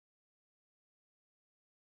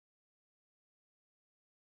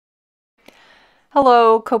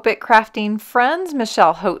Hello, Copic crafting friends.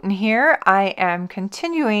 Michelle Houghton here. I am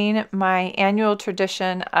continuing my annual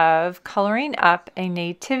tradition of coloring up a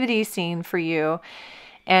nativity scene for you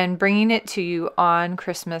and bringing it to you on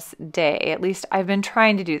Christmas Day. At least I've been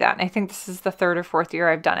trying to do that, and I think this is the third or fourth year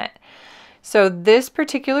I've done it. So this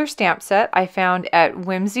particular stamp set I found at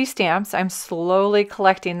Whimsy Stamps. I'm slowly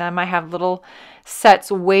collecting them. I have little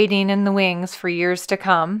sets waiting in the wings for years to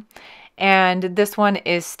come. And this one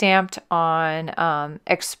is stamped on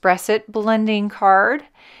Express It blending card.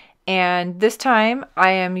 And this time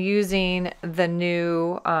I am using the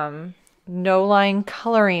new No Line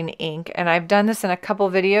coloring ink. And I've done this in a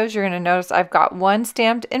couple videos. You're going to notice I've got one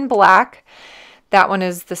stamped in black. That one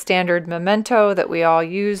is the standard memento that we all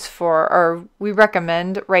use for, or we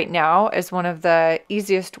recommend right now as one of the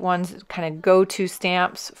easiest ones, kind of go-to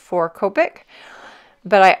stamps for Copic.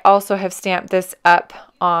 But I also have stamped this up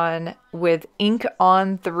on with ink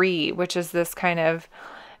on 3, which is this kind of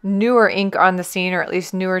newer ink on the scene, or at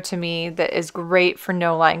least newer to me, that is great for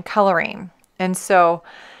no line coloring. And so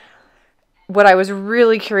what I was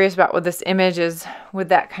really curious about with this image is with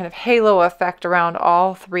that kind of halo effect around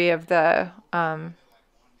all 3 of the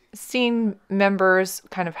scene members,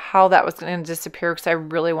 kind of how that was going to disappear, because I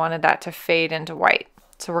really wanted that to fade into white.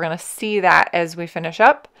 So we're going to see that as we finish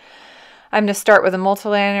up. I'm going to start with a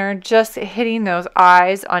multiliner, just hitting those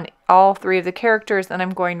eyes on all 3 of the characters, and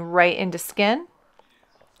I'm going right into skin.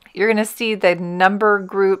 You're going to see the number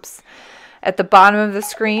groups at the bottom of the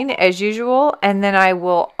screen as usual, and then I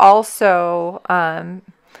will also have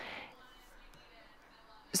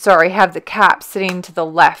the cap sitting to the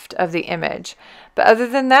left of the image. But other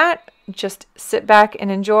than that, just sit back and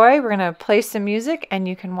enjoy. We're going to play some music and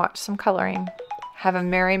you can watch some coloring. Have a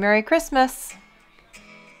Merry, Merry Christmas.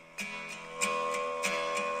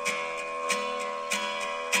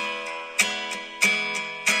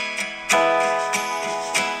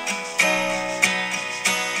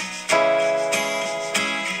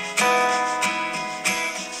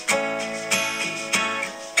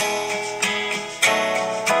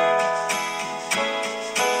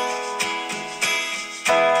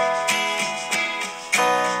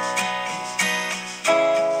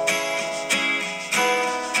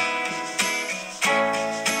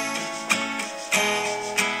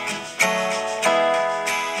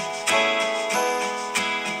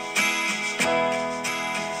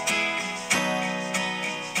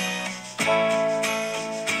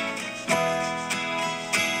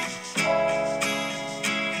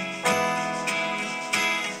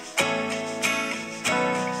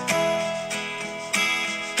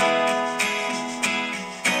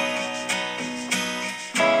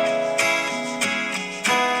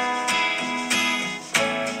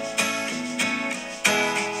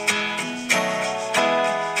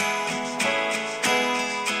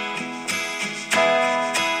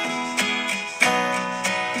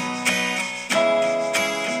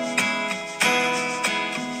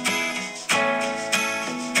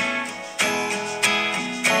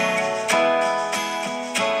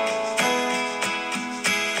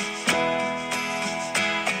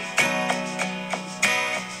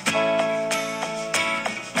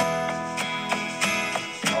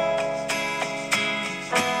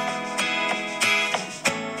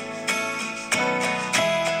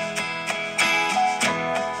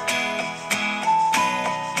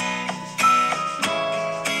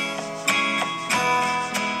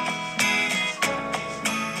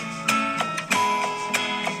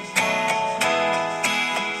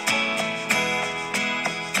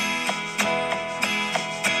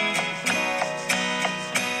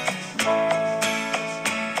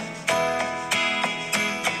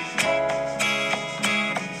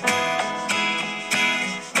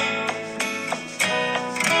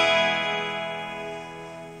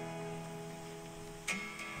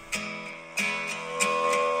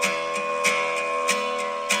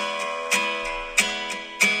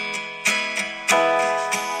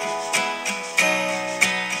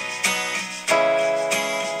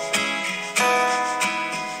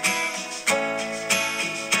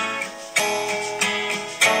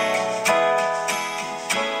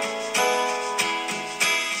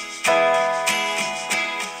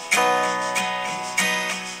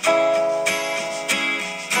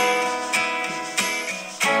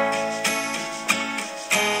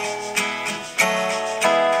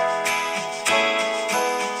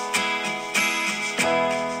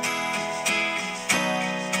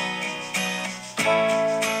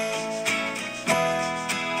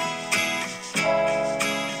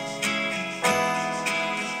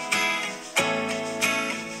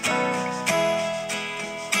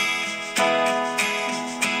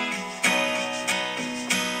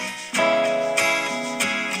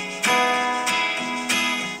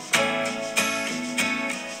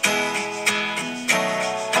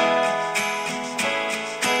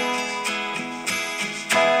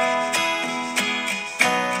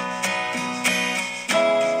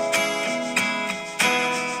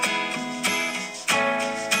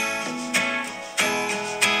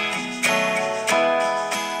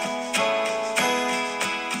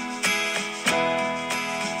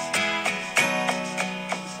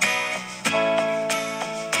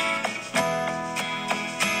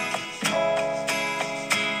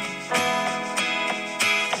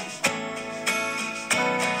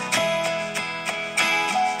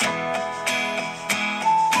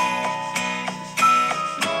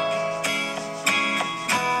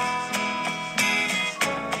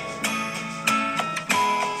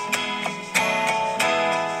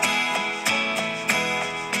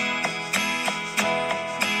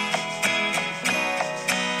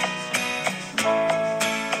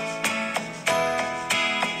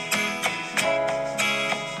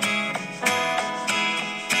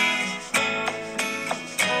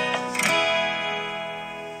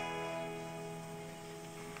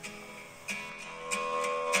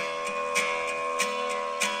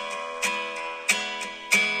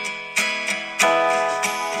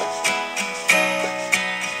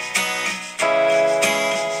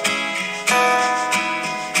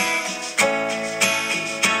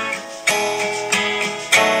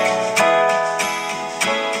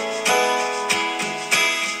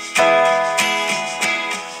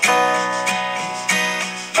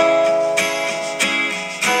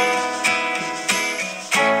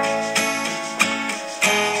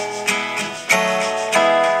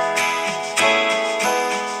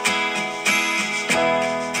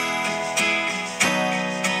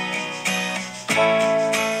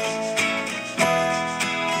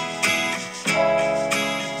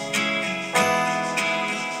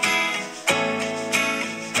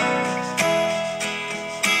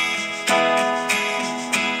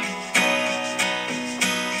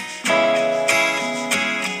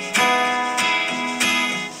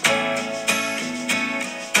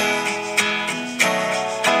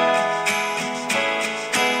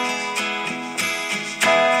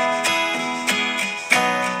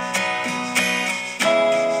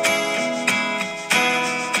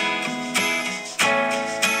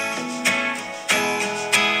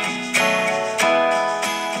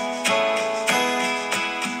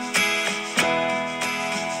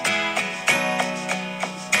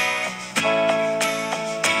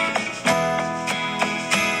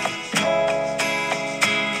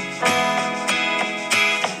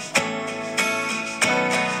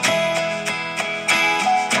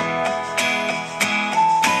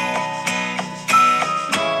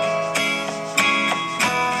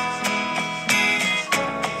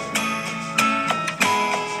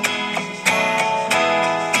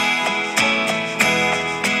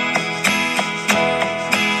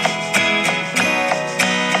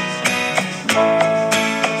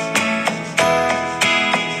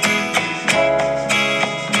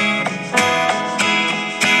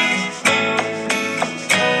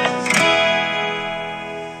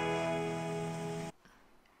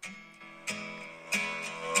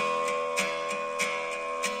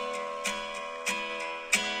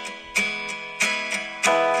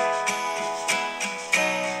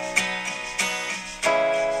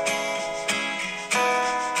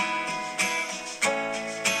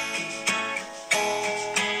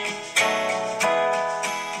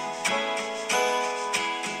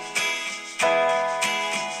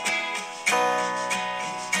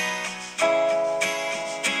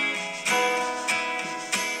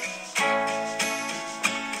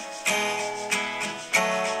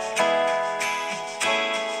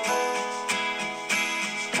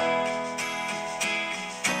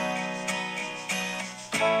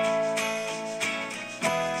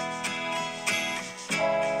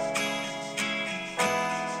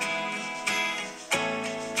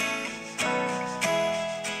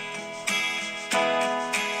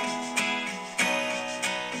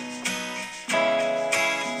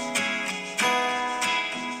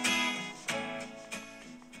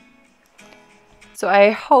 So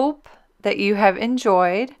I hope that you have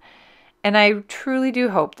enjoyed, and I truly do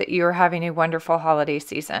hope that you are having a wonderful holiday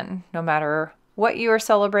season. No matter what you are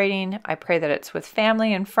celebrating, I pray that it's with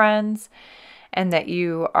family and friends, and that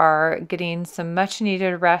you are getting some much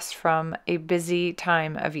needed rest from a busy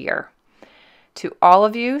time of year. To all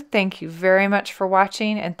of you, thank you very much for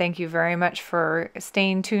watching, and thank you very much for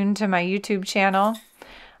staying tuned to my YouTube channel.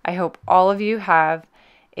 I hope all of you have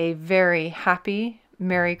a very happy,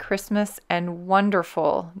 Merry Christmas, and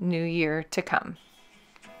wonderful New Year to come.